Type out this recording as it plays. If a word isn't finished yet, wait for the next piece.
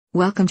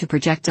Welcome to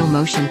Projectile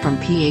Motion from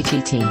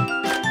PhET.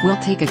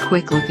 We'll take a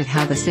quick look at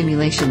how the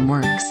simulation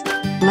works.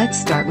 Let's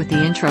start with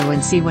the intro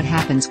and see what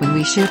happens when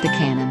we shoot the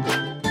cannon.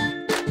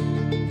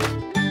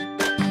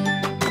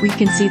 We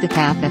can see the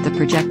path that the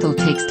projectile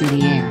takes through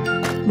the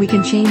air. We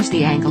can change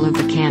the angle of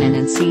the cannon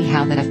and see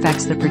how that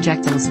affects the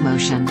projectile's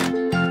motion.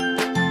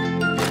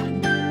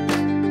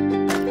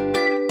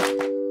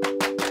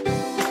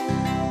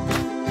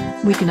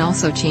 We can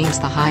also change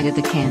the height of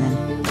the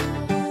cannon.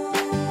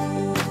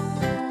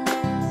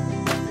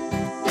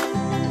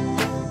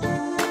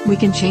 We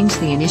can change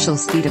the initial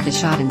speed of the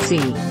shot and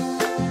see.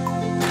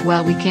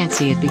 Well, we can't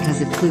see it because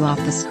it flew off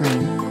the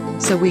screen.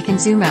 So we can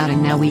zoom out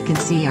and now we can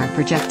see our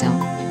projectile.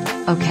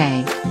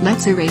 Okay,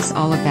 let's erase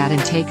all of that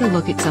and take a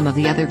look at some of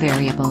the other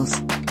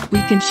variables. We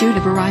can shoot a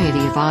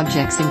variety of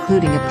objects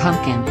including a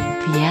pumpkin,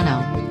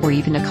 piano, or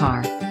even a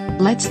car.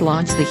 Let's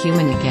launch the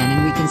human again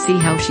and we can see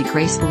how she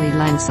gracefully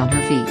lands on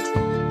her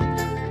feet.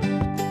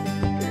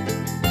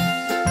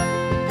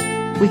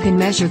 We can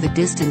measure the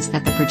distance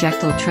that the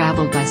projectile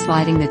traveled by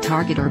sliding the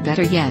target, or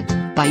better yet,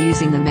 by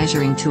using the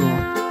measuring tool.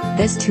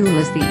 This tool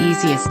is the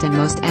easiest and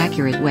most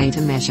accurate way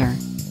to measure.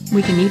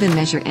 We can even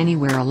measure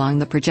anywhere along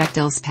the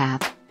projectile's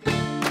path.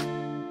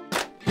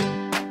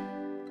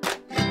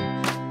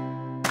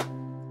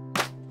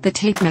 The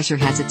tape measure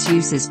has its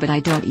uses, but I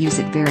don't use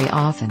it very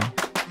often.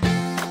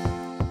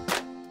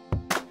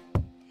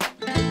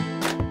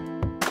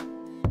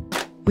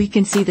 We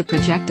can see the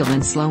projectile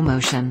in slow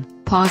motion,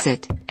 pause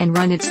it, and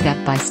run it step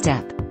by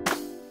step.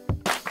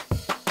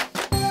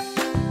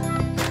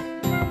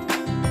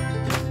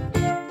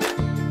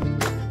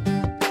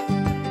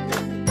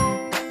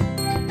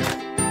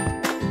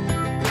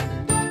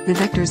 The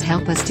vectors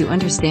help us to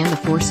understand the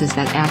forces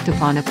that act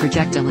upon a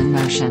projectile in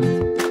motion.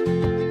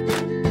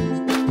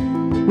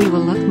 We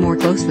will look more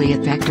closely at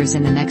vectors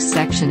in the next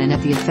section and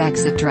at the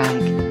effects of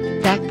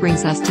drag. That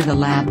brings us to the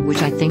lab,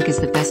 which I think is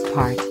the best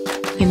part.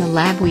 In the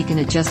lab we can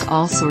adjust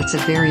all sorts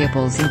of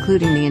variables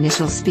including the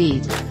initial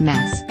speed,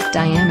 mass,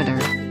 diameter,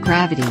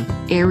 gravity,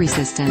 air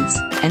resistance,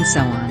 and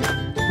so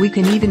on. We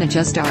can even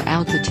adjust our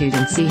altitude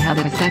and see how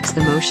that affects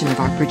the motion of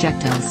our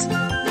projectiles.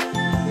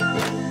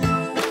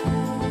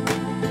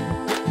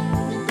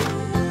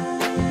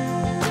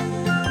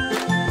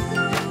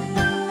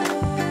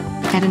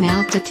 At an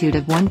altitude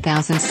of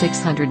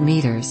 1,600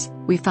 meters,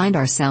 we find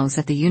ourselves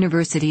at the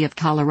University of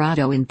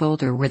Colorado in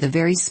Boulder, where the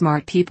very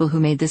smart people who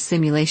made this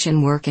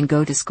simulation work and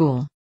go to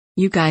school.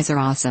 You guys are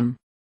awesome.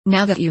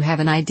 Now that you have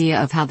an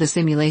idea of how the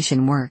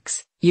simulation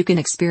works, you can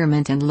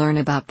experiment and learn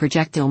about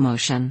projectile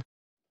motion.